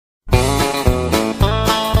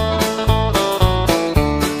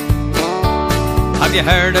Have you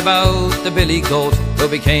heard about the billy goat who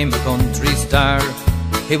became a country star?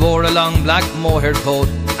 He wore a long black mohair coat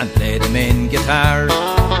and played a main guitar.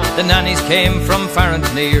 The nannies came from far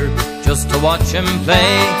and near just to watch him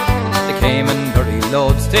play. They came in very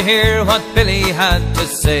loads to hear what Billy had to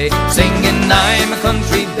say, singing, I'm a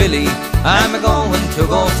country Billy, I'm a-going to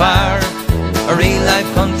go far, a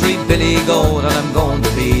real-life country Billy goat, and I'm going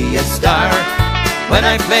to be a star. When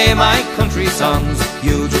I play my country songs,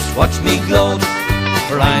 you just watch me gloat,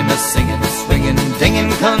 for I'm a singing, swinging,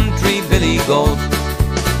 dinging country Billy goat.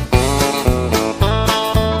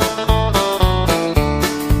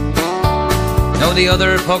 Now the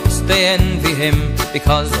other pucks, they envy him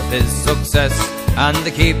because of his success, and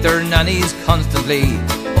they keep their nannies constantly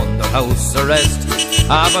under house arrest.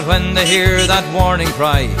 But when they hear that warning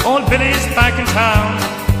cry, old Billy's back in town,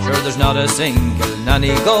 sure there's not a single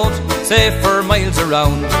nanny goat safe for miles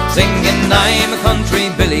around, singing, I'm a country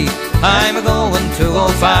Billy, I'm a-going to go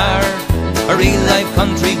far, a real-life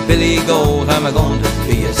country Billy goat, I'm a-going to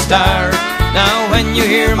be a star. Now when you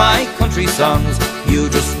hear my country songs, you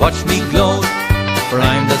just watch me gloat, for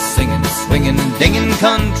I'm the singing, swinging, dinging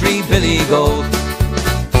country Billy goat.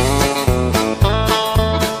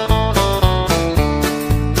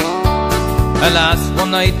 Alas,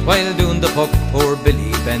 one night while doing the puck, poor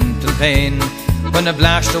Billy bent in pain, when a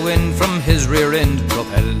blast of wind from his rear end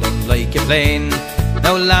propelled him like a plane.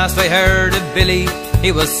 Now last I heard of Billy,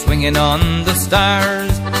 he was swinging on the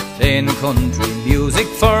stars, playing country music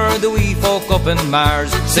for the wee folk up in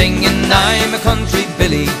Mars, singing, I'm a country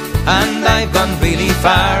Billy, and I've gone really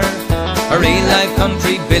far, a real-life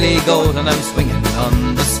country Billy goat, and I'm swinging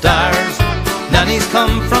on the stars. Nannies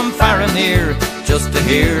come from far and near just to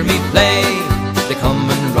hear me play. They come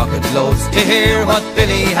in rocket loads to hear what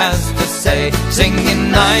Billy has to say,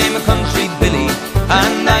 singing, I'm a country Billy,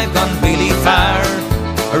 and I've gone really far,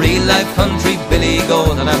 a real-life country Billy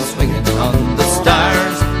goat, and I'm swinging on the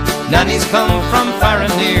stars. Nannies come from far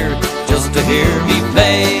and near just to hear me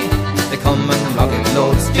play. They come in rocket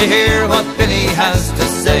loads to hear what Billy has to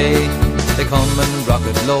say. They come in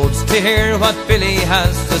rocket loads to hear what Billy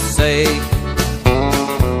has to say.